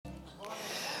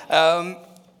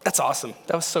That's awesome.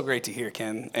 That was so great to hear,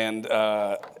 Ken. And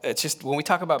it's just, when we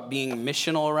talk about being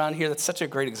missional around here, that's such a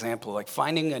great example, like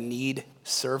finding a need,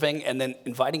 serving, and then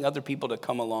inviting other people to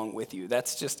come along with you.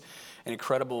 That's just an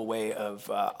incredible way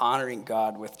of honoring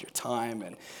God with your time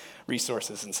and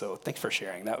resources. And so thanks for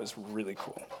sharing. That was really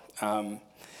cool.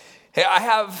 Hey, I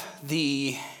have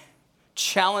the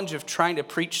challenge of trying to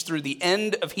preach through the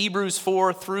end of Hebrews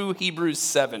 4 through Hebrews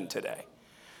 7 today.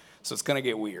 So it's going to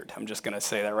get weird. I'm just going to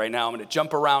say that right now. I'm going to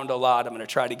jump around a lot. I'm going to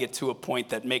try to get to a point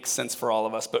that makes sense for all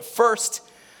of us. But first,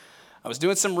 I was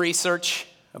doing some research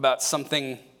about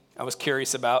something I was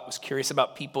curious about. I was curious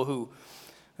about people who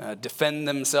defend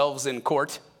themselves in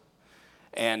court.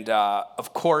 And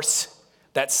of course,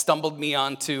 that stumbled me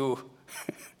onto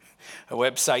a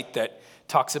website that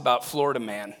talks about Florida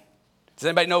Man. Does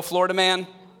anybody know Florida Man?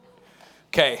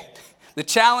 Okay. The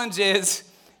challenge is,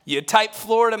 you type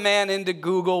Florida Man into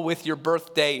Google with your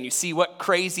birthday, and you see what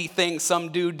crazy thing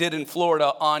some dude did in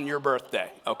Florida on your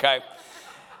birthday, okay?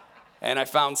 And I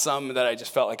found some that I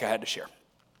just felt like I had to share.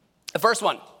 The first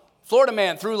one, Florida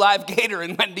Man threw live gator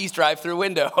in Wendy's drive-through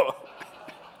window.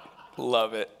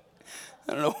 Love it.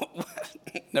 I don't know.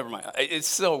 Never mind. It's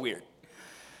so weird.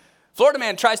 Florida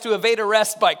Man tries to evade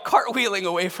arrest by cartwheeling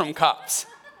away from cops.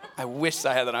 I wish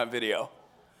I had that on video.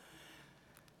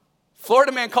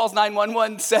 Florida Man calls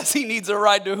 911, says he needs a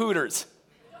ride to Hooters.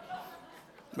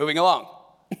 Moving along.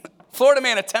 Florida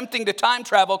Man attempting to time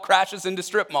travel crashes into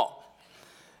strip mall.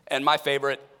 And my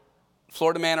favorite,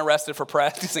 Florida Man arrested for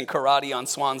practicing karate on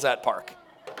Swansat Park.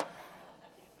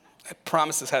 I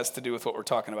promise this has to do with what we're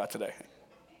talking about today.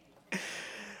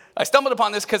 I stumbled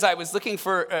upon this because I was looking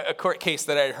for a court case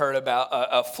that I had heard about.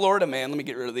 A Florida man, let me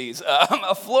get rid of these.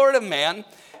 A Florida man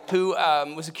who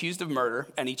was accused of murder,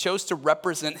 and he chose to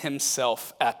represent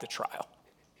himself at the trial.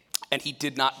 And he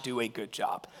did not do a good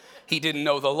job. He didn't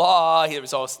know the law. There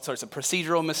was all sorts of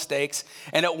procedural mistakes.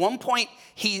 And at one point,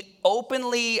 he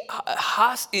openly,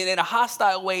 in a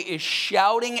hostile way, is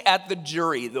shouting at the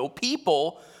jury, the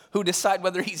people who decide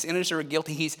whether he's innocent or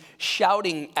guilty. He's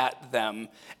shouting at them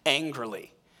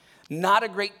angrily. Not a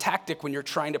great tactic when you're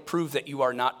trying to prove that you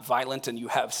are not violent and you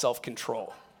have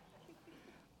self-control.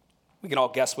 We can all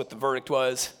guess what the verdict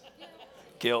was.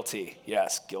 Guilty.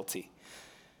 Yes, guilty.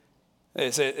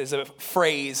 There's a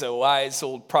phrase, a wise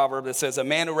old proverb that says, a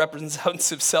man who represents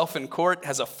himself in court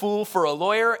has a fool for a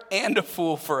lawyer and a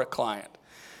fool for a client.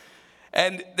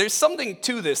 And there's something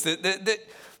to this that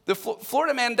the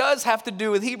Florida Man does have to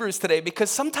do with Hebrews today, because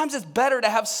sometimes it's better to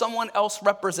have someone else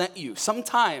represent you.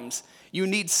 Sometimes you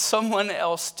need someone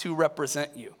else to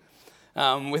represent you.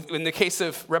 In the case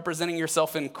of representing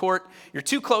yourself in court, you're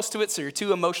too close to it, so you're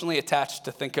too emotionally attached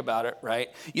to think about it, right?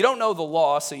 You don't know the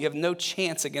law, so you have no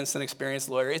chance against an experienced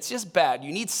lawyer. It's just bad.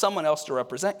 You need someone else to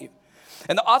represent you.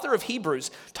 And the author of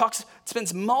Hebrews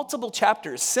spends multiple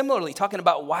chapters similarly talking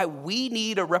about why we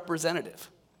need a representative,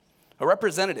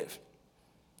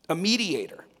 a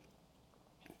mediator.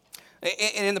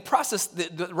 And in the process,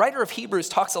 the writer of Hebrews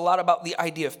talks a lot about the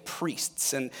idea of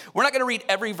priests. And we're not going to read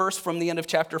every verse from the end of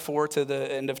chapter 4 to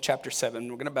the end of chapter 7.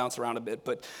 We're going to bounce around a bit.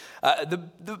 But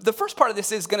the first part of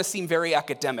this is going to seem very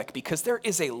academic, because there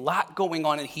is a lot going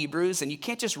on in Hebrews, and you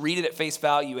can't just read it at face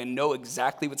value and know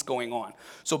exactly what's going on.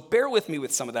 So bear with me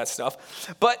with some of that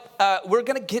stuff. But we're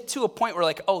going to get to a point where,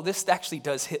 like, oh, this actually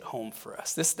does hit home for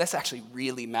us. This actually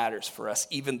really matters for us,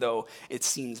 even though it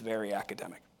seems very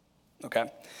academic.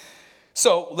 Okay?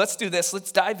 So let's do this.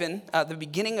 Let's dive in at the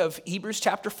beginning of Hebrews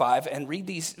chapter 5 and read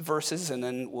these verses, and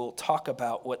then we'll talk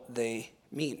about what they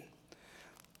mean.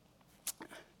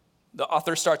 The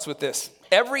author starts with this.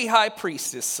 Every high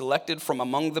priest is selected from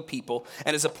among the people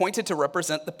and is appointed to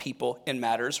represent the people in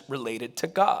matters related to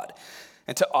God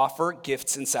and to offer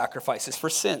gifts and sacrifices for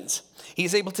sins. He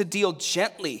is able to deal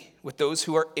gently with those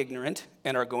who are ignorant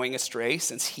and are going astray,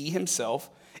 since he himself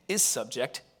is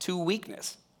subject to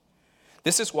weakness.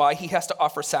 This is why he has to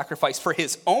offer sacrifice for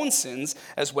his own sins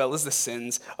as well as the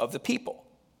sins of the people.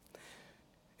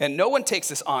 And no one takes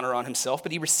this honor on himself,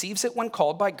 but he receives it when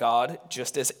called by God,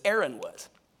 just as Aaron was.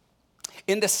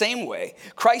 In the same way,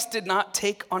 Christ did not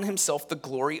take on himself the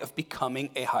glory of becoming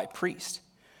a high priest.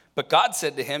 But God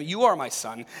said to him, "You are my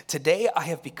son. Today I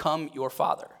have become your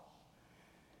father."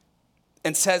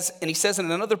 And he says in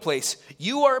another place,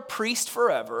 "You are a priest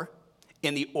forever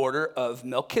in the order of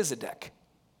Melchizedek."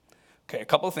 Okay, a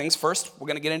couple of things. First, we're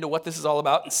going to get into what this is all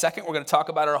about. And second, we're going to talk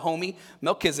about our homie,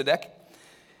 Melchizedek.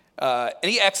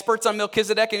 Any experts on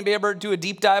Melchizedek? Anybody ever do a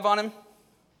deep dive on him?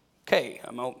 Okay,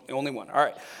 I'm the only one. All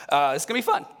right, it's going to be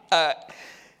fun.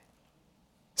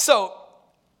 So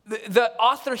the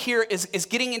author here is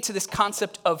getting into this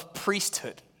concept of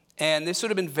priesthood. And this would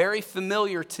have been very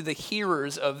familiar to the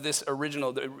hearers of the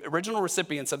original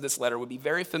recipients of this letter would be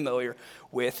very familiar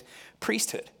with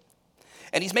priesthood.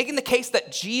 And he's making the case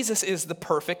that Jesus is the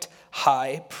perfect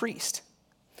high priest.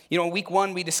 You know, in week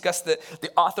 1, we discussed the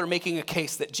author making a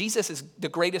case that Jesus is the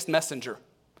greatest messenger,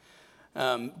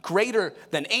 greater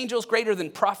than angels, greater than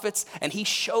prophets, and he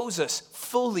shows us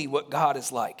fully what God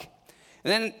is like.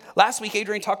 And then last week,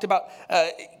 Adrian talked about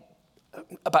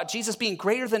Jesus being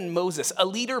greater than Moses, a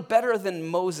leader better than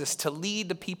Moses to lead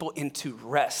the people into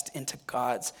rest, into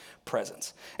God's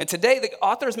presence. And today, the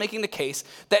author is making the case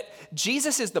that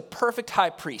Jesus is the perfect high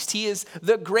priest. He is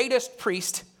the greatest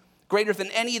priest, greater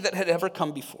than any that had ever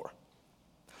come before.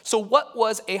 So what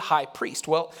was a high priest?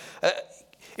 Well,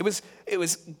 it was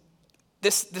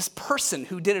this person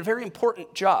who did a very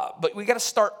important job, but we got to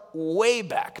start way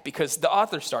back because the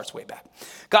author starts way back.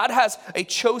 God has a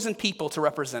chosen people to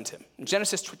represent him. In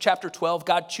Genesis chapter 12,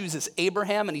 God chooses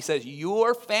Abraham and he says,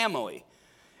 your family,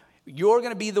 you're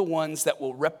going to be the ones that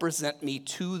will represent me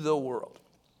to the world.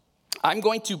 I'm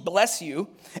going to bless you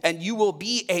and you will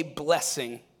be a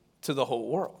blessing to the whole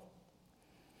world.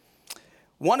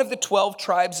 One of the 12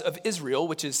 tribes of Israel,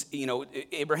 which is,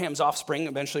 Abraham's offspring,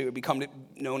 eventually would become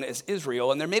known as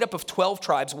Israel, and they're made up of 12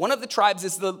 tribes. One of the tribes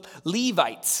is the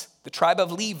Levites, the tribe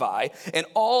of Levi, and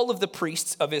all of the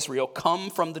priests of Israel come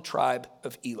from the tribe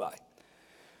of Eli.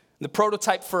 The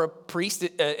prototype for a priest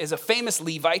is a famous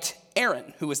Levite,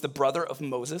 Aaron, who is the brother of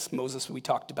Moses. Moses we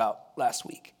talked about last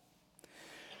week.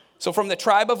 So from the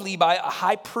tribe of Levi, a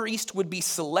high priest would be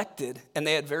selected, and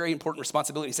they had very important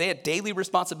responsibilities. They had daily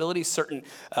responsibilities, certain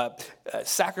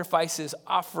sacrifices,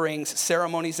 offerings,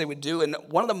 ceremonies they would do. And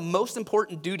one of the most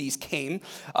important duties came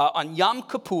on Yom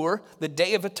Kippur, the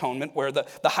Day of Atonement, where the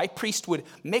high priest would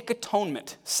make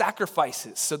atonement,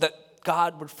 sacrifices, so that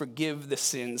God would forgive the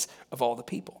sins of all the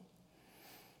people.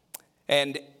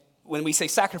 And when we say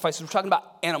sacrifices, we're talking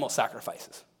about animal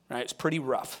sacrifices, right? It's pretty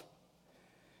rough.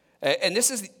 And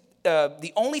this is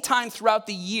the only time throughout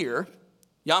the year,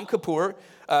 Yom Kippur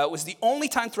was the only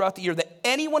time throughout the year that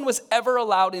anyone was ever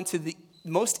allowed into the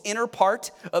most inner part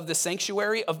of the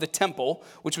sanctuary of the temple,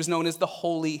 which was known as the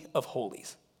Holy of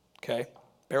Holies. Okay?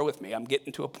 Bear with me, I'm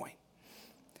getting to a point.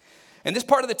 And this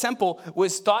part of the temple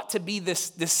was thought to be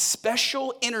this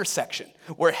special intersection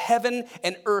where heaven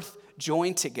and earth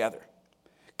joined together.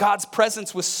 God's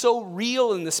presence was so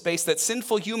real in the space that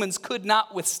sinful humans could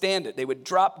not withstand it. They would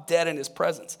drop dead in his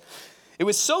presence. It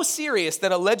was so serious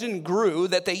that a legend grew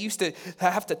that they used to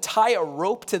have to tie a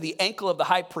rope to the ankle of the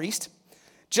high priest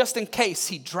just in case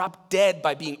he dropped dead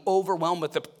by being overwhelmed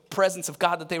with the presence of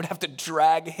God, that they would have to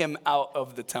drag him out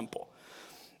of the temple.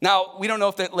 Now, we don't know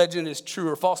if that legend is true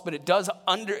or false, but it does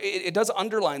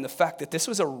underline the fact that this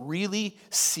was a really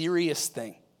serious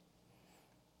thing.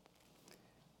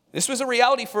 This was a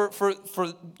reality for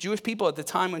Jewish people at the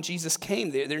time when Jesus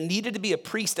came. There needed to be a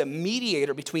priest, a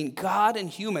mediator between God and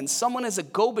humans, someone as a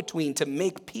go-between to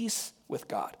make peace with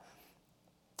God.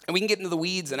 And we can get into the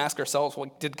weeds and ask ourselves, well,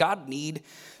 did God need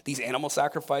these animal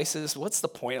sacrifices? What's the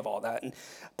point of all that? And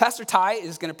Pastor Ty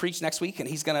is going to preach next week, and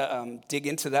he's going to dig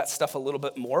into that stuff a little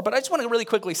bit more. But I just want to really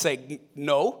quickly say,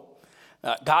 no,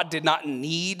 God did not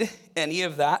need any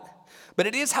of that. But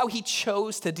it is how he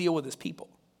chose to deal with his people.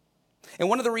 And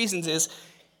one of the reasons is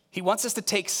he wants us to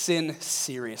take sin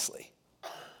seriously.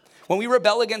 When we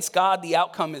rebel against God, the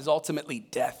outcome is ultimately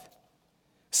death.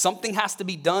 Something has to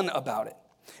be done about it.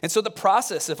 And so the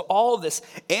process of all of this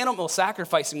animal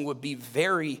sacrificing would be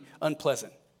very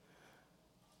unpleasant.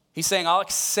 He's saying, I'll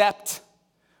accept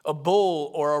a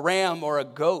bull or a ram or a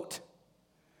goat.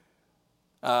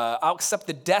 I'll accept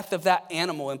the death of that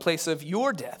animal in place of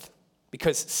your death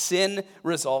because sin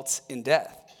results in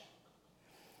death.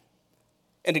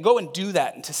 And to go and do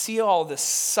that and to see all the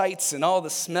sights and all the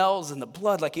smells and the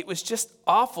blood, like it was just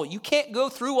awful. You can't go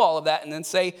through all of that and then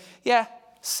say, yeah,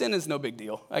 sin is no big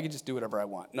deal. I can just do whatever I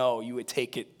want. No, you would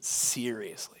take it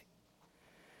seriously.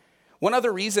 One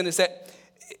other reason is that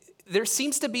there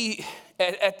seems to be,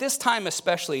 at this time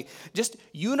especially, just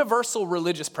universal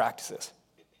religious practices.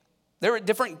 There were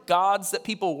different gods that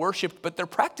people worshiped, but their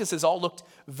practices all looked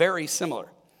very similar.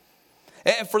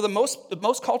 And for the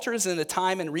most cultures in the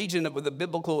time and region where the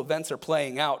biblical events are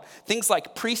playing out, things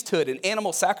like priesthood and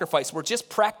animal sacrifice were just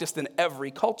practiced in every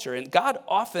culture. And God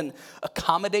often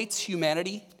accommodates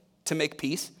humanity to make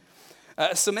peace.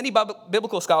 So many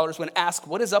biblical scholars, when asked,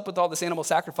 what is up with all this animal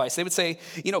sacrifice? They would say,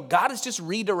 God is just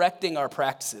redirecting our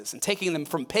practices and taking them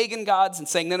from pagan gods and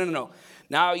saying, no.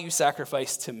 Now you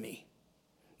sacrifice to me.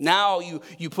 Now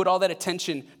you put all that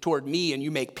attention toward me and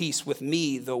you make peace with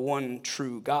me, the one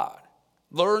true God.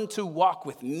 Learn to walk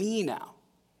with me now.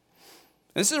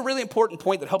 And this is a really important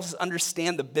point that helps us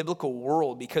understand the biblical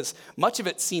world because much of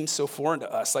it seems so foreign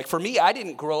to us. Like for me, I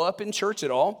didn't grow up in church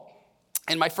at all.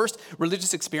 And my first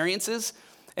religious experiences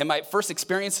and my first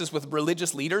experiences with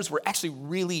religious leaders were actually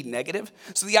really negative.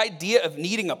 So the idea of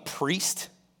needing a priest,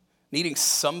 needing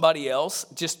somebody else,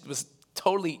 just was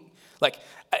totally, like,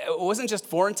 it wasn't just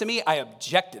foreign to me, I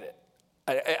objected it.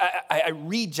 I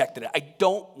rejected it. I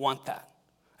don't want that.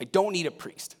 I don't need a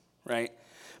priest, right?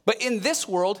 But in this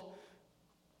world,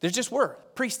 there just were.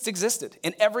 Priests existed.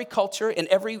 In every culture, in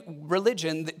every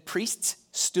religion, the priests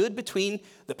stood between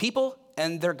the people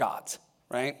and their gods,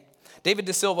 right? David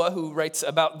De Silva, who writes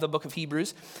about the book of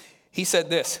Hebrews, he said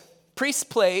this: priests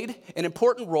played an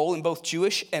important role in both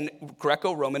Jewish and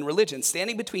Greco-Roman religion,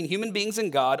 standing between human beings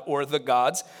and God, or the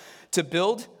gods, to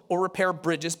build or repair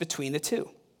bridges between the two,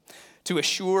 to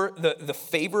assure the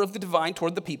favor of the divine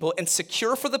toward the people and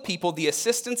secure for the people the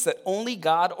assistance that only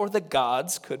God or the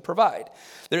gods could provide.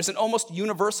 There's an almost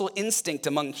universal instinct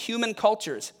among human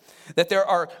cultures that there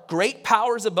are great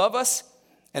powers above us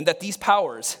and that these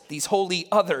powers, these holy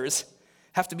others,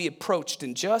 have to be approached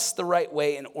in just the right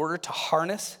way in order to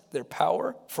harness their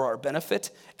power for our benefit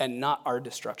and not our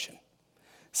destruction.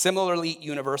 Similarly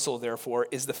universal, therefore,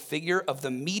 is the figure of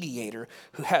the mediator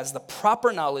who has the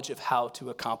proper knowledge of how to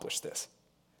accomplish this.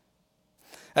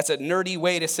 That's a nerdy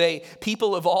way to say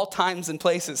people of all times and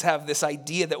places have this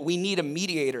idea that we need a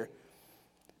mediator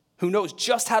who knows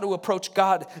just how to approach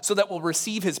God so that we'll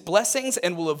receive his blessings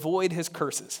and will avoid his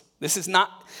curses. This is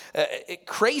not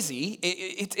crazy.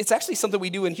 It's actually something we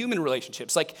do in human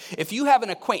relationships. Like if you have an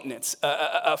acquaintance,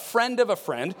 a friend of a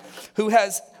friend who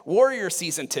has Warrior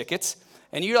season tickets,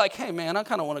 and you're like, hey, man, I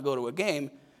kind of want to go to a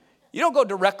game. You don't go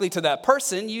directly to that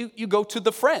person. You go to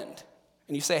the friend.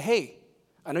 And you say, hey,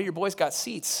 I know your boy's got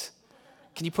seats.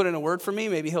 Can you put in a word for me?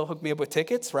 Maybe he'll hook me up with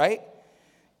tickets, right?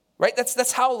 Right?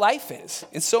 That's how life is.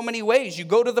 In so many ways, you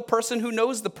go to the person who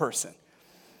knows the person.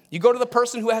 You go to the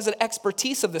person who has an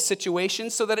expertise of the situation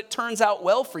so that it turns out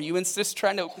well for you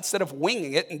instead of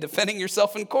winging it and defending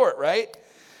yourself in court, right?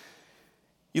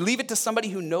 You leave it to somebody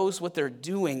who knows what they're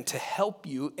doing to help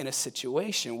you in a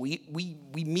situation. We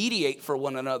mediate for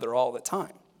one another all the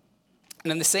time.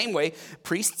 And in the same way,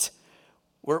 priests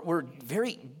were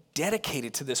very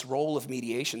dedicated to this role of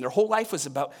mediation. Their whole life was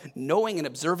about knowing and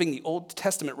observing the Old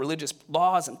Testament religious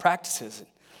laws and practices.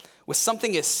 With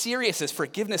something as serious as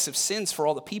forgiveness of sins for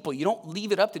all the people, you don't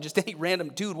leave it up to just any random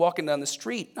dude walking down the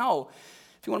street. No.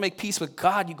 If you want to make peace with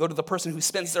God, you go to the person who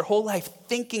spends their whole life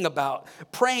thinking about,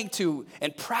 praying to,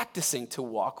 and practicing to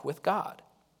walk with God.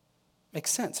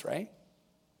 Makes sense, right?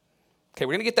 Okay,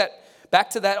 we're going to get back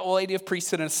to that whole idea of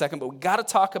priesthood in a second, but we got to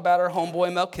talk about our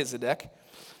homeboy Melchizedek.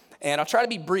 And I'll try to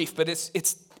be brief, but it's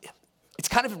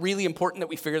kind of really important that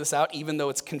we figure this out, even though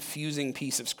it's a confusing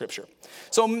piece of scripture.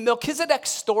 So Melchizedek's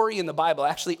story in the Bible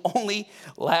actually only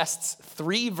lasts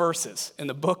 3 verses in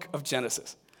the book of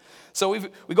Genesis. So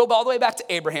we go all the way back to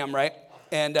Abraham, right?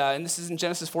 And this is in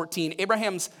Genesis 14.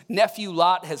 Abraham's nephew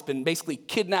Lot has been basically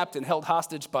kidnapped and held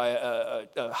hostage by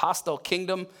a hostile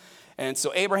kingdom. And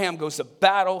so Abraham goes to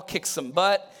battle, kicks some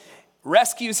butt,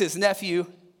 rescues his nephew.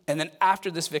 And then after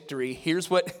this victory, here's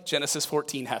what Genesis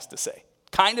 14 has to say.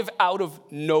 Kind of out of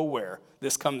nowhere,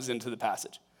 this comes into the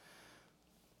passage.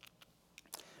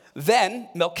 Then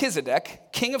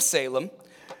Melchizedek, king of Salem,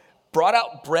 brought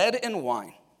out bread and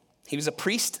wine. He was a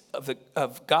priest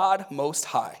of God Most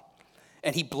High.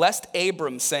 And he blessed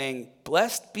Abram, saying,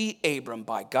 blessed be Abram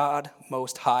by God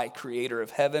Most High, creator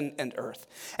of heaven and earth.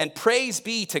 And praise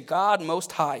be to God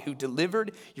Most High, who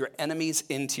delivered your enemies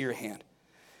into your hand.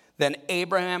 Then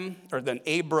Abram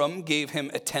gave him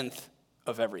 1/10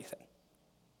 of everything.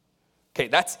 Okay,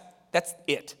 that's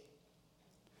it.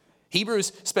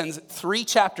 Hebrews spends 3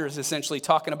 chapters essentially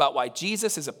talking about why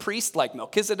Jesus is a priest like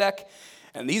Melchizedek.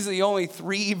 And these are the only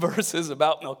 3 verses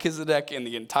about Melchizedek in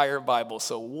the entire Bible.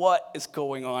 So what is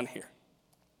going on here?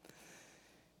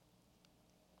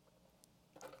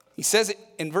 He says it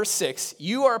in verse 6,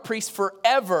 you are a priest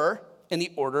forever in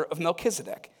the order of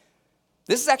Melchizedek.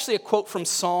 This is actually a quote from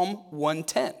Psalm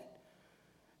 110.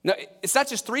 Now, it's not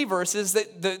just 3 verses.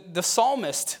 The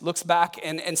psalmist looks back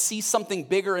and sees something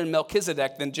bigger in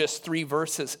Melchizedek than just 3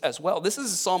 verses as well. This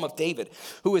is a psalm of David,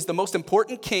 who is the most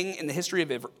important king in the history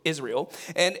of Israel.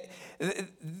 And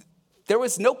there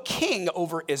was no king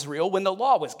over Israel when the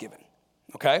law was given.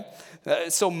 Okay?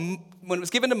 So when it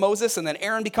was given to Moses and then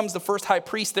Aaron becomes the first high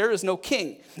priest, there is no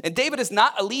king. And David is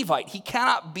not a Levite. He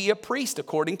cannot be a priest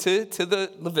according to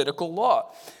the Levitical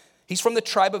law. He's from the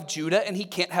tribe of Judah, and he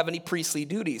can't have any priestly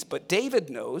duties. But David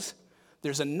knows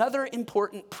there's another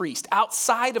important priest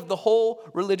outside of the whole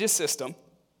religious system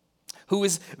who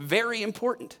is very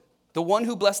important. the one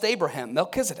who blessed Abraham,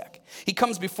 Melchizedek. He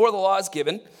comes before the law is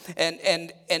given,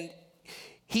 and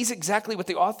he's exactly what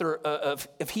the author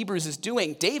of Hebrews is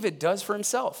doing. David does for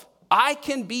himself. I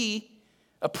can be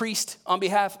a priest on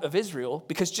behalf of Israel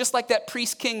because just like that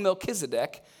priest king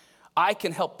Melchizedek, I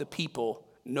can help the people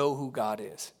know who God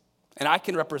is. And I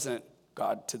can represent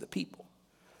God to the people.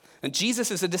 And Jesus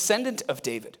is a descendant of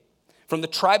David from the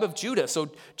tribe of Judah.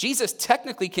 So Jesus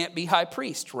technically can't be high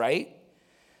priest, right?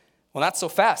 Well, not so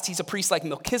fast. He's a priest like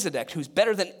Melchizedek, who's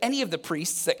better than any of the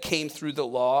priests that came through the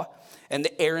law and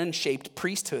the Aaron-shaped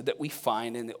priesthood that we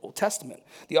find in the Old Testament.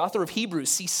 The author of Hebrews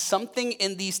sees something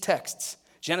in these texts,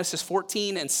 Genesis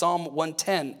 14 and Psalm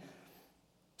 110,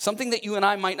 something that you and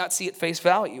I might not see at face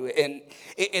value. And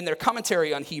in their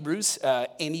commentary on Hebrews,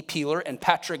 Amy Peeler and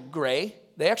Patrick Gray,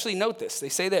 they actually note this. They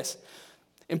say this: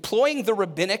 employing the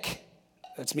rabbinic,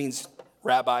 that means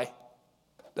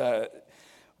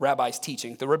rabbi's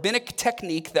teaching, the rabbinic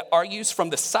technique that argues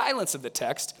from the silence of the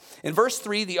text. In verse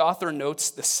 3, the author notes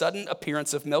the sudden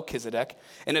appearance of Melchizedek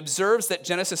and observes that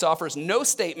Genesis offers no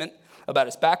statement about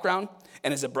his background,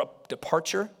 and his abrupt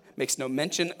departure makes no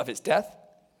mention of his death.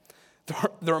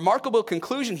 The remarkable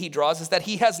conclusion he draws is that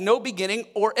he has no beginning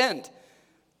or end.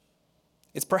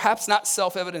 It's perhaps not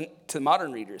self-evident to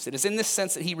modern readers. It is in this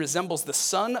sense that he resembles the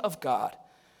Son of God,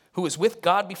 who was with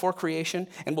God before creation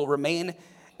and will remain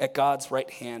at God's right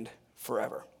hand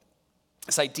forever.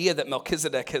 This idea that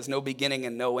Melchizedek has no beginning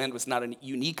and no end was not a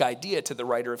unique idea to the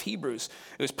writer of Hebrews.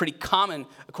 It was pretty common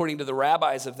according to the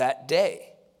rabbis of that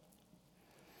day.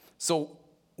 So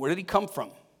where did he come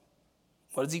from?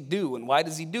 What does he do, and why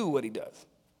does he do what he does,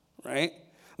 right?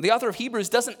 The author of Hebrews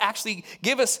doesn't actually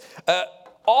give us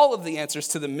all of the answers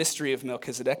to the mystery of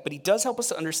Melchizedek, but he does help us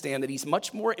to understand that he's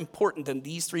much more important than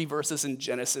these 3 verses in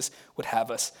Genesis would have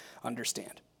us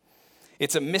understand.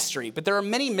 It's a mystery, but there are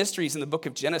many mysteries in the book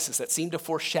of Genesis that seem to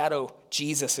foreshadow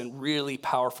Jesus in really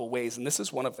powerful ways, and this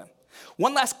is one of them.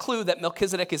 One last clue that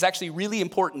Melchizedek is actually really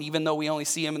important, even though we only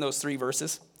see him in those 3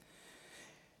 verses.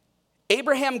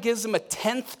 Abraham gives him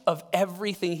 1/10 of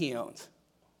everything he owns.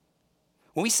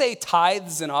 When we say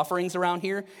tithes and offerings around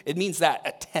here, it means that,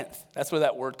 1/10. That's where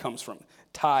that word comes from,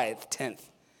 tithe, 10th.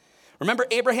 Remember,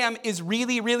 Abraham is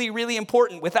really, really, really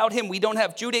important. Without him, we don't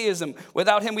have Judaism.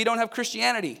 Without him, we don't have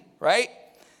Christianity, right?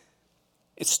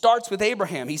 It starts with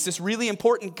Abraham. He's this really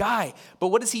important guy. But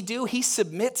what does he do? He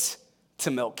submits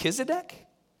to Melchizedek.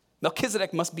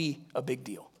 Melchizedek must be a big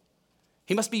deal.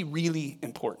 He must be really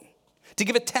important. To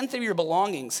give 1/10 of your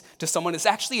belongings to someone is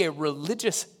actually a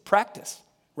religious practice,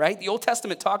 right? The Old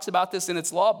Testament talks about this in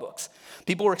its law books.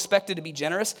 People were expected to be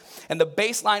generous, and the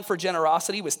baseline for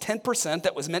generosity was 10%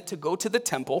 that was meant to go to the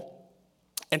temple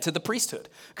and to the priesthood,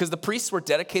 because the priests were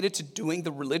dedicated to doing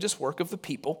the religious work of the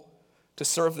people, to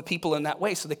serve the people in that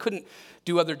way, so they couldn't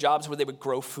do other jobs where they would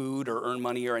grow food or earn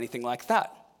money or anything like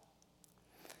that.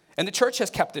 And the church has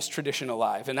kept this tradition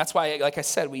alive. And that's why, like I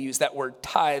said, we use that word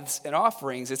tithes and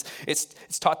offerings.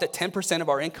 It's taught that 10% of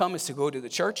our income is to go to the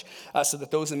church so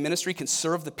that those in ministry can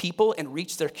serve the people and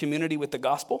reach their community with the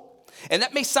gospel. And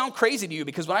that may sound crazy to you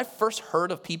because when I first heard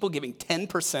of people giving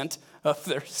 10% of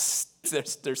their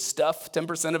stuff,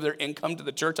 10% of their income to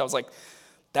the church, I was like,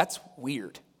 that's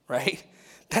weird, right?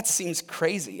 That seems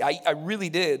crazy. I really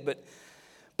did, but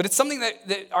it's something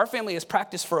that our family has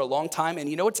practiced for a long time, and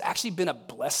you know, it's actually been a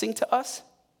blessing to us.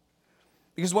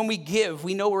 Because when we give,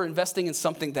 we know we're investing in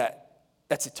something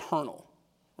that's eternal,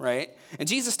 right? And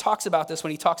Jesus talks about this when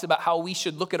he talks about how we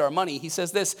should look at our money. He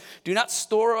says this: do not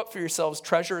store up for yourselves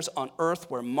treasures on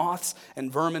earth where moths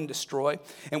and vermin destroy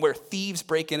and where thieves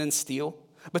break in and steal.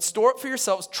 But store up for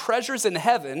yourselves treasures in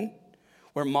heaven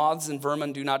where moths and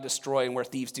vermin do not destroy and where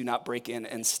thieves do not break in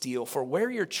and steal. For where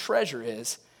your treasure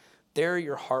is, there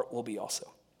your heart will be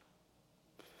also.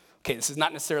 Okay, this is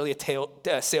not necessarily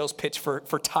a sales pitch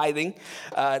for tithing,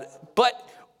 but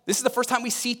this is the first time we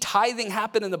see tithing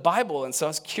happen in the Bible, and so I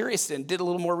was curious and did a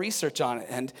little more research on it,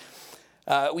 and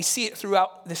we see it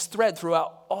throughout this thread,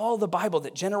 throughout all the Bible,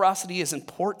 that generosity is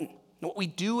important. And what we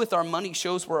do with our money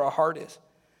shows where our heart is.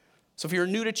 So if you're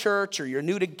new to church or you're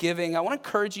new to giving, I want to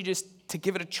encourage you just to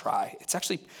give it a try. It's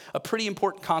actually a pretty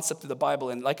important concept of the Bible.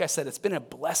 And like I said, it's been a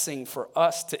blessing for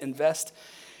us to invest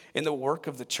in the work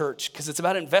of the church because it's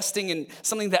about investing in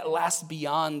something that lasts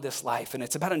beyond this life. And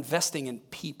it's about investing in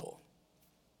people.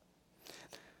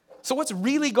 So what's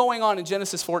really going on in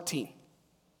Genesis 14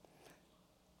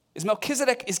 is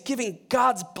Melchizedek is giving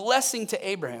God's blessing to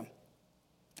Abraham.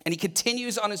 And he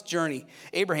continues on his journey,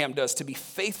 Abraham does, to be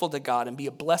faithful to God and be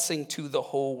a blessing to the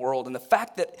whole world. And the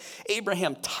fact that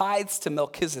Abraham tithes to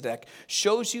Melchizedek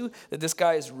shows you that this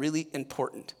guy is really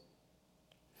important.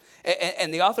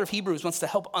 And the author of Hebrews wants to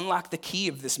help unlock the key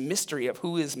of this mystery of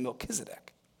who is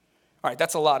Melchizedek. All right,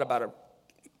 that's a lot about a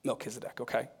Melchizedek,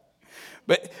 okay?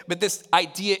 But this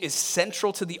idea is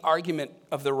central to the argument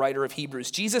of the writer of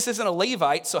Hebrews. Jesus isn't a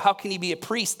Levite, so how can he be a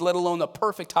priest, let alone the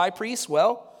perfect high priest?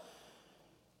 Well,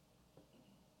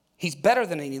 he's better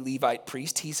than any Levite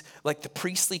priest. He's like the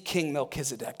priestly king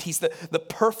Melchizedek. He's the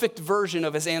perfect version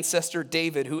of his ancestor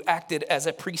David, who acted as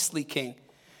a priestly king.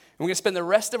 And we're going to spend the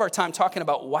rest of our time talking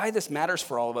about why this matters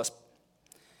for all of us.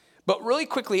 But really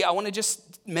quickly, I want to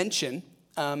just mention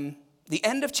the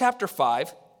end of chapter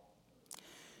 5.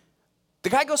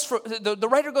 The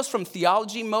writer goes from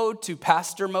theology mode to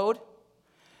pastor mode,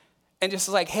 and just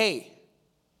like, hey,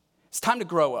 it's time to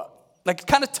grow up. Like,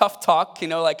 kind of tough talk,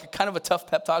 like kind of a tough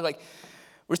pep talk. Like,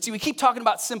 we keep talking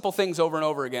about simple things over and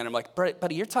over again. I'm like,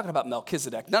 buddy, you're talking about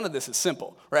Melchizedek. None of this is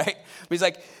simple, right? But he's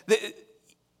like,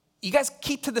 you guys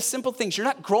keep to the simple things. You're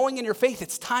not growing in your faith.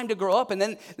 It's time to grow up. And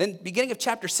then beginning of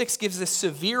chapter 6 gives this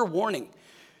severe warning.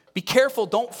 Be careful,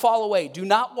 don't fall away. Do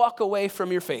not walk away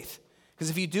from your faith. Because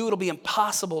if you do, it'll be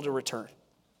impossible to return.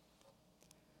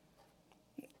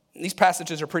 These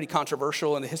passages are pretty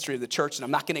controversial in the history of the church, and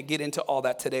I'm not going to get into all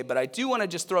that today, but I do want to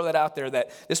just throw that out there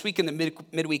that this week in the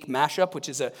midweek mashup, which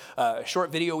is a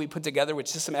short video we put together,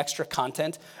 which is some extra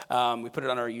content, we put it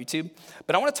on our YouTube.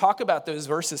 But I want to talk about those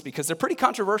verses because they're pretty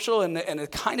controversial and a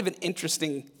kind of an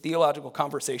interesting theological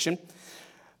conversation.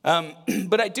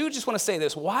 But I do just want to say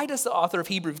this. Why does the author of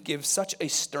Hebrews give such a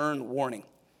stern warning?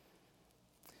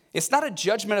 It's not a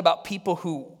judgment about people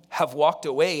who have walked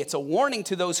away. It's a warning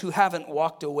to those who haven't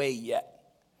walked away yet.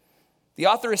 The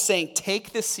author is saying,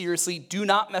 take this seriously. Do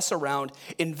not mess around.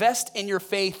 Invest in your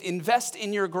faith. Invest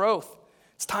in your growth.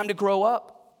 It's time to grow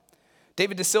up.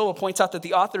 David De Silva points out that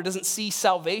the author doesn't see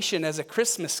salvation as a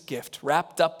Christmas gift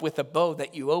wrapped up with a bow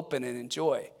that you open and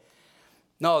enjoy.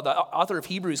 No, the author of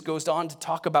Hebrews goes on to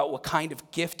talk about what kind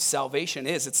of gift salvation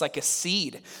is. It's like a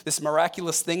seed, this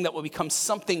miraculous thing that will become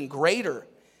something greater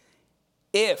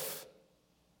if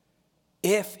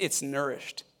it's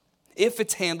nourished, if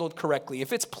it's handled correctly,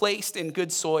 if it's placed in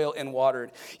good soil and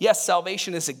watered. Yes,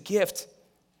 salvation is a gift.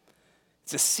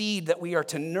 It's a seed that we are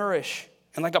to nourish.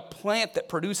 And like a plant that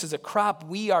produces a crop,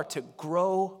 we are to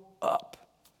grow up.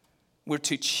 We're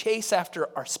to chase after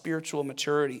our spiritual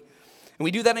maturity. And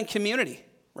we do that in community,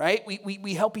 right?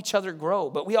 We help each other grow,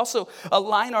 but we also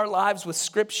align our lives with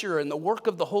Scripture and the work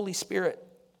of the Holy Spirit.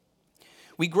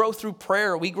 We grow through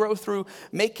prayer. We grow through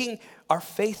making our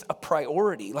faith a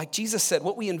priority. Like Jesus said,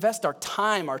 what we invest our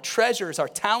time, our treasures, our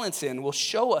talents in will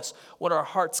show us what our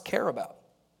hearts care about.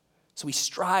 So we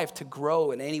strive to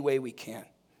grow in any way we can.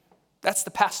 That's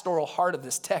the pastoral heart of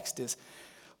this text is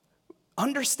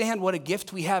understand what a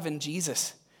gift we have in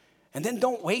Jesus, and then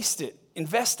don't waste it.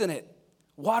 Invest in it.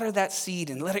 Water that seed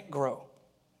and let it grow.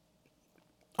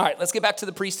 All right, let's get back to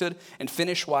the priesthood and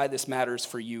finish why this matters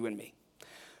for you and me.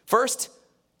 First,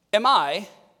 am I,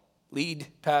 lead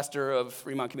pastor of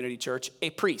Fremont Community Church, a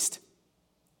priest?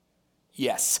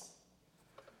 Yes.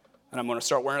 And I'm going to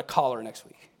start wearing a collar next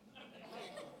week.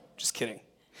 Just kidding.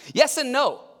 Yes and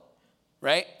no,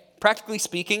 right? Practically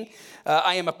speaking,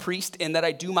 I am a priest in that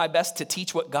I do my best to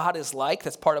teach what God is like.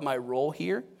 That's part of my role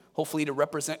here, hopefully to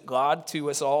represent God to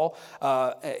us all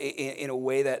in a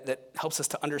way that helps us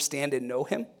to understand and know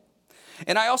him.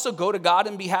 And I also go to God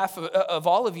in behalf of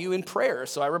all of you in prayer.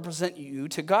 So I represent you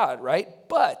to God, right?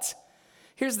 But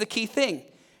here's the key thing.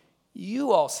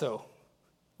 You also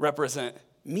represent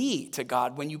me to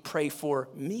God when you pray for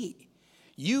me.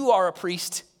 You are a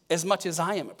priest as much as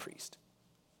I am a priest.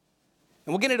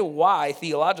 And we'll get into why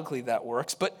theologically that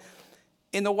works. But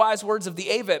in the wise words of the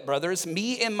Avett brothers,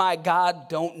 me and my God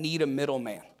don't need a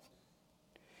middleman.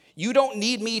 You don't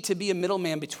need me to be a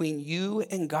middleman between you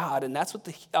and God. And that's what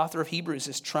the author of Hebrews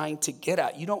is trying to get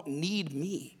at. You don't need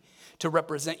me to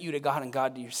represent you to God and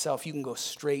God to yourself. You can go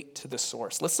straight to the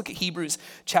source. Let's look at Hebrews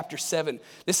chapter 7.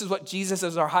 This is what Jesus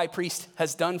as our high priest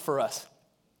has done for us.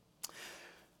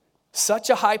 Such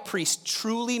a high priest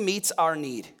truly meets our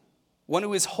need. One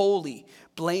who is holy,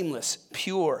 blameless,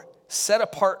 pure, set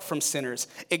apart from sinners,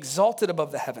 exalted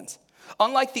above the heavens.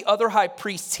 Unlike the other high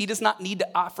priests, he does not need to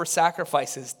offer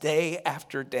sacrifices day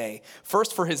after day,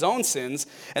 first for his own sins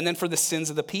and then for the sins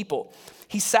of the people.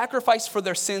 He sacrificed for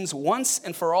their sins once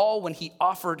and for all when he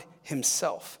offered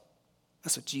himself.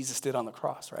 That's what Jesus did on the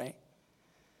cross, right?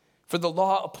 For the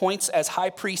law appoints as high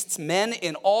priests men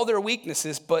in all their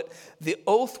weaknesses, but the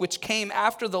oath which came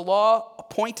after the law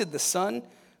appointed the Son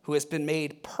who has been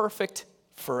made perfect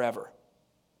forever.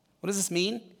 What does this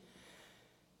mean? It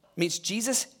means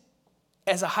Jesus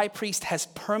as a high priest has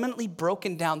permanently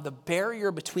broken down the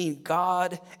barrier between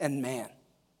God and man.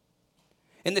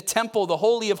 In the temple, the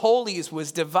Holy of Holies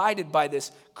was divided by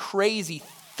this crazy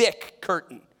thick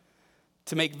curtain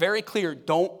to make very clear,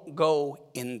 don't go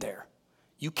in there.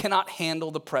 You cannot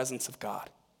handle the presence of God.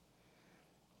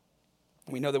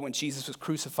 We know that when Jesus was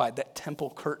crucified, that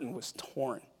temple curtain was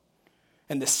torn,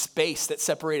 and the space that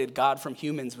separated God from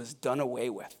humans was done away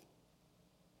with.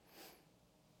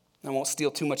 I won't steal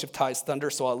too much of Ty's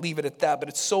thunder, so I'll leave it at that. But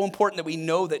it's so important that we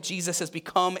know that Jesus has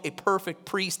become a perfect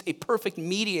priest, a perfect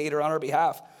mediator on our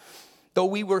behalf. Though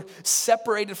we were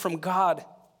separated from God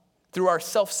through our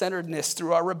self-centeredness,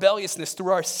 through our rebelliousness,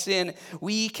 through our sin,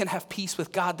 we can have peace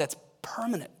with God that's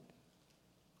permanent.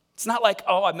 It's not like,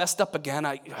 oh, I messed up again.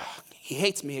 He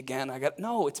hates me again.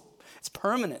 No, it's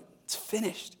permanent. It's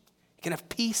finished. You can have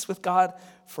peace with God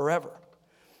forever.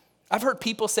 I've heard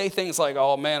people say things like,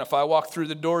 oh man, if I walked through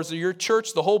the doors of your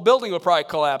church, the whole building would probably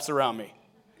collapse around me.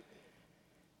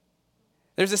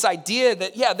 There's this idea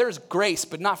that, yeah, there's grace,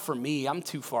 but not for me. I'm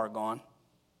too far gone.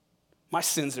 My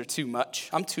sins are too much.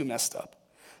 I'm too messed up.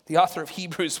 The author of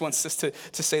Hebrews wants us to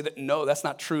say that no, that's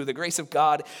not true. The grace of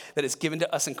God that is given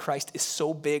to us in Christ is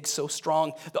so big, so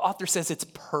strong. The author says it's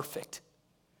perfect.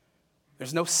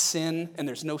 There's no sin and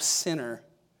there's no sinner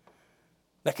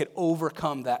that could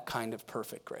overcome that kind of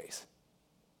perfect grace.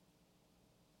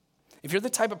 If you're the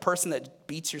type of person that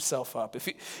beats yourself up, if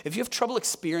you have trouble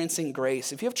experiencing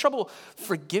grace, if you have trouble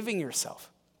forgiving yourself,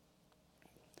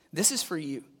 this is for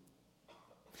you.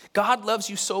 God loves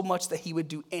you so much that he would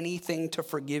do anything to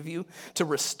forgive you, to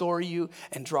restore you,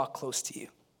 and draw close to you.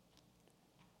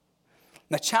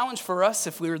 The challenge for us,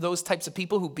 if we were those types of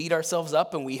people who beat ourselves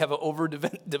up and we have an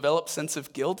overdeveloped sense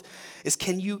of guilt, is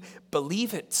can you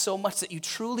believe it so much that you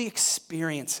truly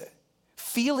experience it?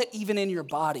 Feel it even in your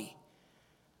body,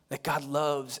 that God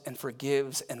loves and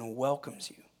forgives and welcomes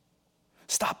you.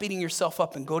 Stop beating yourself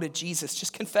up and go to Jesus.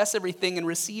 Just confess everything and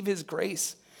receive his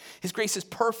grace. His grace is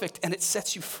perfect and it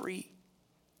sets you free.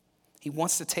 He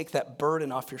wants to take that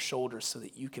burden off your shoulders so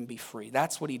that you can be free.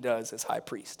 That's what he does as high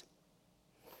priest.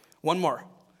 One more,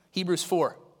 Hebrews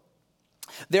 4.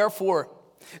 Therefore,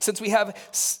 since we have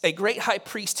a great high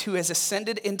priest who has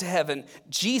ascended into heaven,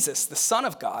 Jesus, the Son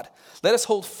of God, let us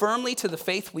hold firmly to the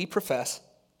faith we profess.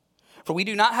 For we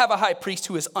do not have a high priest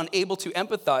who is unable to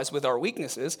empathize with our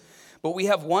weaknesses, but we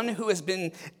have one who has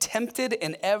been tempted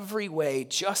in every way,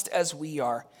 just as we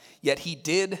are, yet he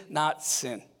did not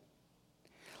sin.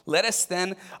 Let us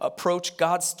then approach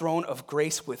God's throne of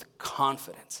grace with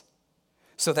confidence,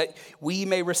 so that we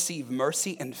may receive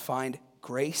mercy and find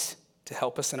grace to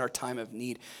help us in our time of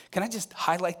need. Can I just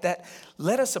highlight that?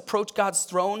 Let us approach God's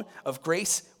throne of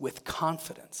grace with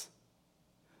confidence.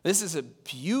 This is a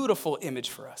beautiful image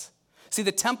for us. See,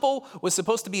 the temple was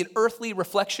supposed to be an earthly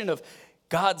reflection of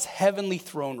God's heavenly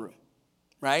throne room,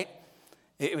 right?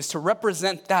 It was to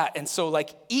represent that. And so,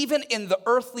 even in the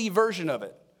earthly version of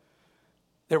it,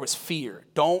 there was fear.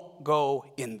 Don't go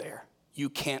in there. You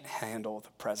can't handle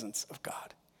the presence of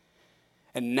God.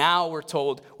 And now we're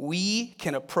told we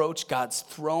can approach God's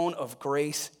throne of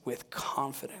grace with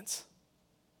confidence.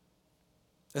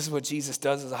 This is what Jesus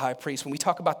does as a high priest. When we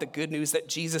talk about the good news that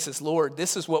Jesus is Lord,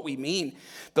 this is what we mean.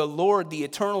 The Lord, the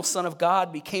eternal Son of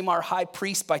God, became our high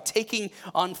priest by taking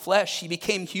on flesh. He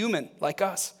became human like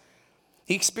us.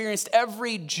 He experienced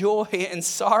every joy and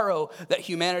sorrow that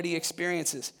humanity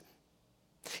experiences.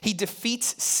 He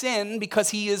defeats sin because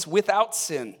he is without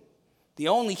sin, the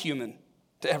only human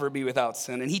to ever be without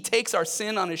sin. And he takes our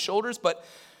sin on his shoulders, but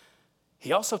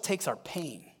he also takes our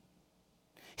pain.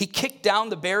 He kicked down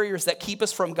the barriers that keep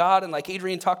us from God. And like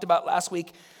Adrian talked about last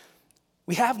week,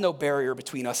 we have no barrier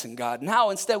between us and God.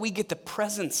 Now, instead, we get the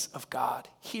presence of God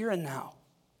here and now.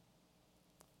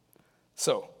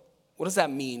 So, what does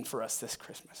that mean for us this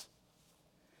Christmas?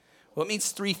 Well, it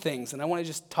means three things, and I want to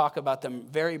just talk about them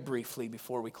very briefly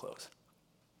before we close.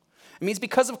 It means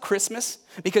because of Christmas,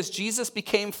 because Jesus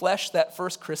became flesh that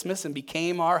first Christmas and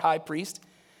became our high priest,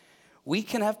 we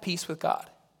can have peace with God.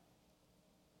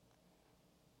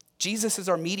 Jesus is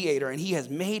our mediator, and he has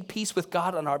made peace with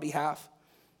God on our behalf.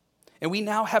 And we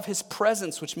now have his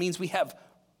presence, which means we have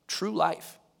true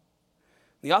life.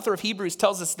 The author of Hebrews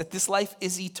tells us that this life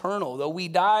is eternal. Though we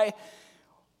die,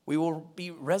 we will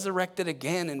be resurrected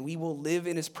again, and we will live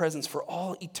in his presence for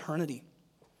all eternity.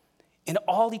 In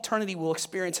all eternity, we'll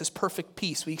experience his perfect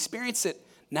peace. We experience it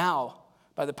now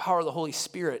by the power of the Holy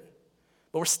Spirit.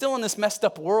 But we're still in this messed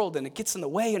up world, and it gets in the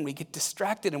way, and we get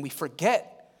distracted, and we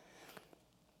forget.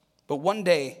 But one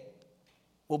day,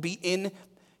 we'll be in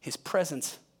his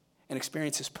presence and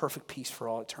experience his perfect peace for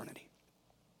all eternity.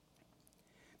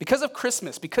 Because of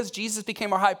Christmas, because Jesus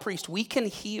became our high priest, we can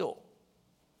heal.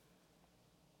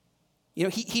 You know,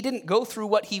 he didn't go through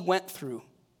what he went through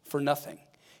for nothing.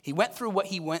 He went through what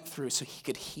he went through so he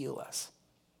could heal us.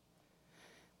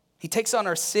 He takes on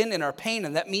our sin and our pain,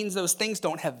 and that means those things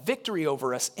don't have victory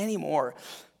over us anymore.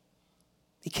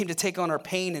 He came to take on our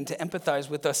pain and to empathize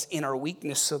with us in our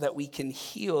weakness so that we can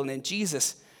heal. And in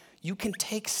Jesus, you can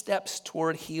take steps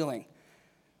toward healing,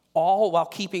 all while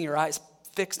keeping your eyes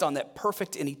fixed on that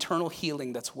perfect and eternal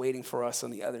healing that's waiting for us on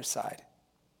the other side.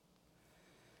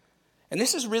 And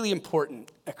this is really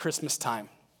important at Christmas time,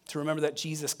 to remember that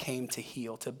Jesus came to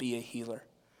heal, to be a healer.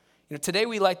 You know, today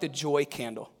we light the joy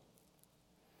candle.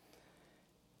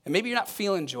 And maybe you're not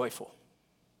feeling joyful.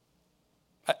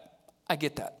 I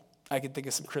get that. I can think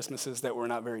of some Christmases that were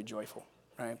not very joyful,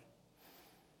 right?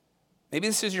 Maybe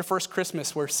this is your first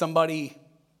Christmas where somebody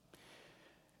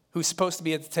who's supposed to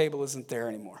be at the table isn't there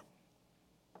anymore.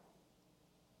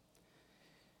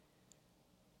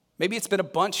 Maybe it's been a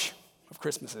bunch of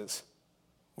Christmases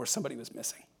where somebody was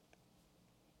missing.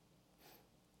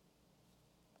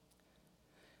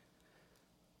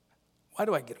 Why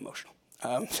do I get emotional?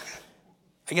 I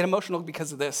get emotional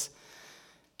because of this.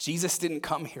 Jesus didn't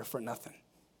come here for nothing.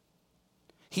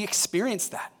 He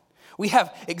experienced that. We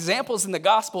have examples in the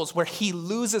Gospels where he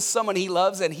loses someone he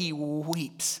loves and he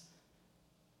weeps.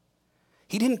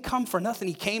 He didn't come for nothing.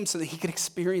 He came so that he could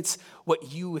experience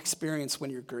what you experience when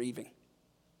you're grieving,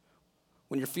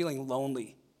 when you're feeling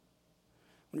lonely,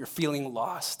 when you're feeling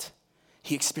lost.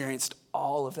 He experienced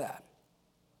all of that.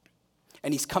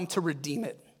 And he's come to redeem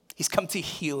it. He's come to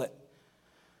heal it.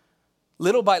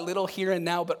 Little by little, here and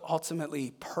now, but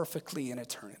ultimately, perfectly in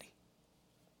eternity.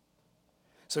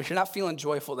 So if you're not feeling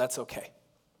joyful, that's okay.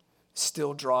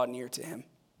 Still draw near to him.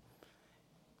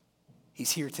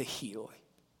 He's here to heal.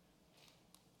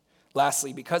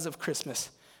 Lastly, because of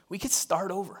Christmas, we could start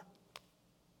over.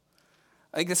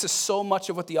 I think this is so much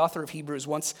of what the author of Hebrews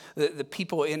wants the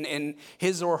people in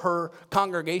his or her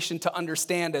congregation to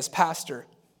understand as pastor.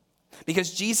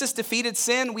 Because Jesus defeated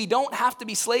sin, we don't have to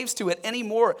be slaves to it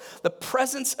anymore. The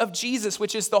presence of Jesus,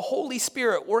 which is the Holy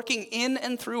Spirit working in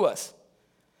and through us,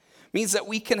 means that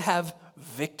we can have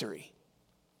victory.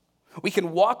 We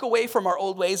can walk away from our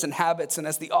old ways and habits, and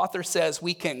as the author says,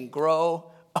 we can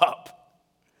grow up.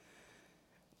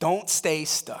 Don't stay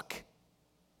stuck.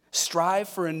 Strive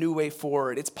for a new way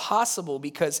forward. It's possible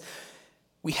because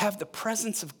we have the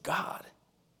presence of God.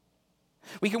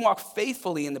 We can walk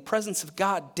faithfully in the presence of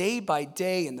God day by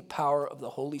day in the power of the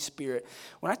Holy Spirit.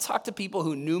 When I talk to people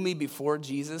who knew me before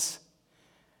Jesus,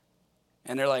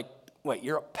 and they're like, wait,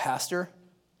 you're a pastor?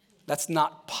 That's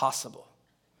not possible.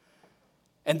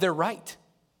 And they're right,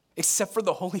 except for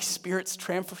the Holy Spirit's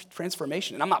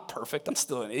transformation. And I'm not perfect. I'm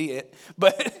still an idiot.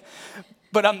 But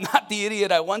I'm not the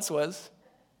idiot I once was.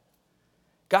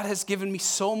 God has given me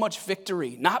so much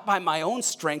victory, not by my own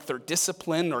strength or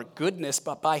discipline or goodness,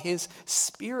 but by his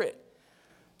Spirit.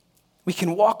 We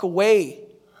can walk away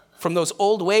from those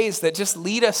old ways that just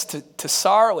lead us to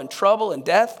sorrow and trouble and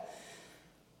death.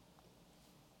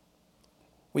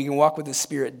 We can walk with the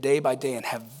Spirit day by day and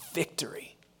have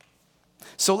victory.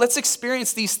 So let's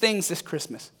experience these things this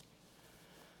Christmas.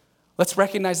 Let's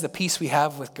recognize the peace we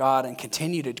have with God and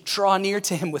continue to draw near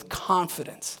to him with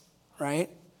confidence, right?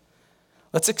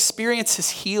 Let's experience his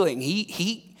healing.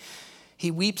 He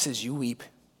weeps as you weep.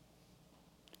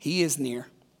 He is near.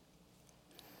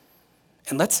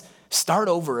 And let's start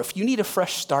over. If you need a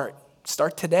fresh start,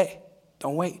 start today.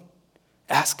 Don't wait.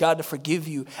 Ask God to forgive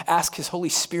you. Ask his Holy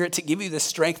Spirit to give you the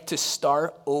strength to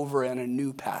start over in a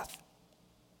new path.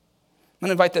 I'm going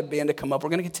to invite the band to come up. We're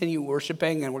going to continue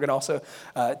worshiping, and we're going to also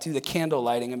do the candle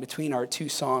lighting in between our two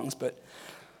songs. But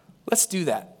let's do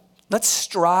that. Let's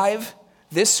strive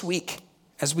this week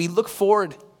as we look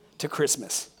forward to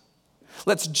Christmas.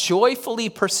 Let's joyfully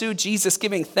pursue Jesus,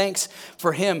 giving thanks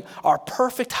for him, our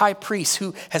perfect high priest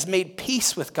who has made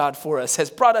peace with God for us, has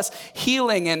brought us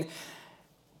healing and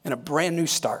a brand new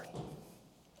start.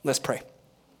 Let's pray.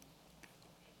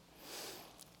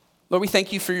 Lord, we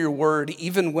thank you for your word,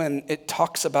 even when it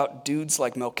talks about dudes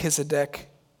like Melchizedek.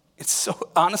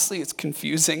 Honestly, it's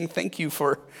confusing. Thank you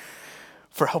for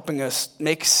helping us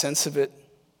make sense of it.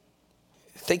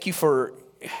 Thank you for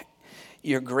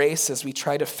your grace as we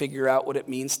try to figure out what it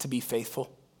means to be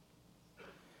faithful.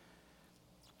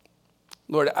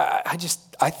 Lord, I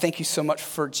thank you so much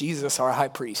for Jesus, our high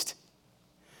priest.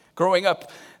 Growing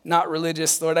up, not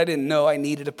religious, Lord, I didn't know I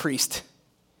needed a priest.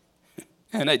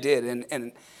 And I did,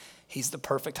 and he's the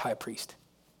perfect high priest.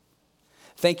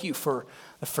 Thank you for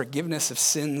the forgiveness of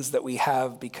sins that we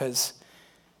have because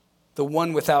the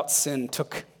one without sin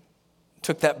took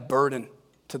that burden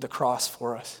to the cross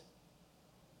for us.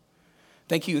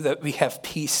 Thank you that we have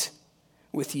peace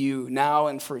with you now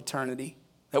and for eternity,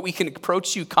 that we can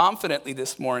approach you confidently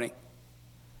this morning.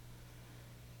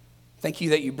 Thank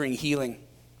you that you bring healing.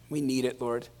 We need it,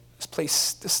 Lord.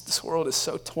 This world is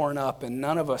so torn up, and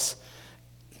none of us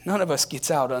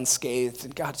gets out unscathed.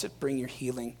 And God, just bring your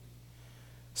healing,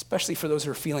 especially for those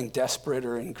who are feeling desperate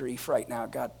or in grief right now.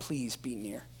 God, please be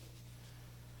near.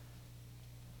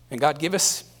 And God, give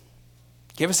us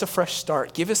a fresh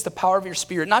start. Give us the power of your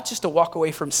Spirit, not just to walk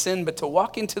away from sin, but to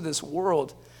walk into this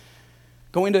world,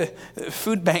 going to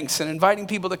food banks and inviting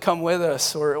people to come with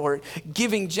us, or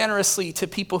giving generously to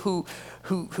people who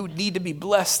need to be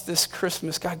blessed this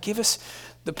Christmas. God, give us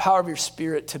the power of your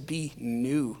Spirit to be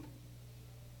new,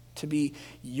 to be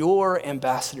your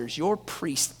ambassadors, your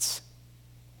priests.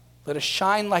 Let us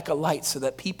shine like a light so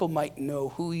that people might know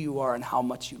who you are and how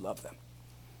much you love them.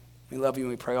 We love you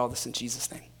and we pray all this in Jesus'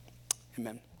 name.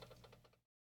 Amen.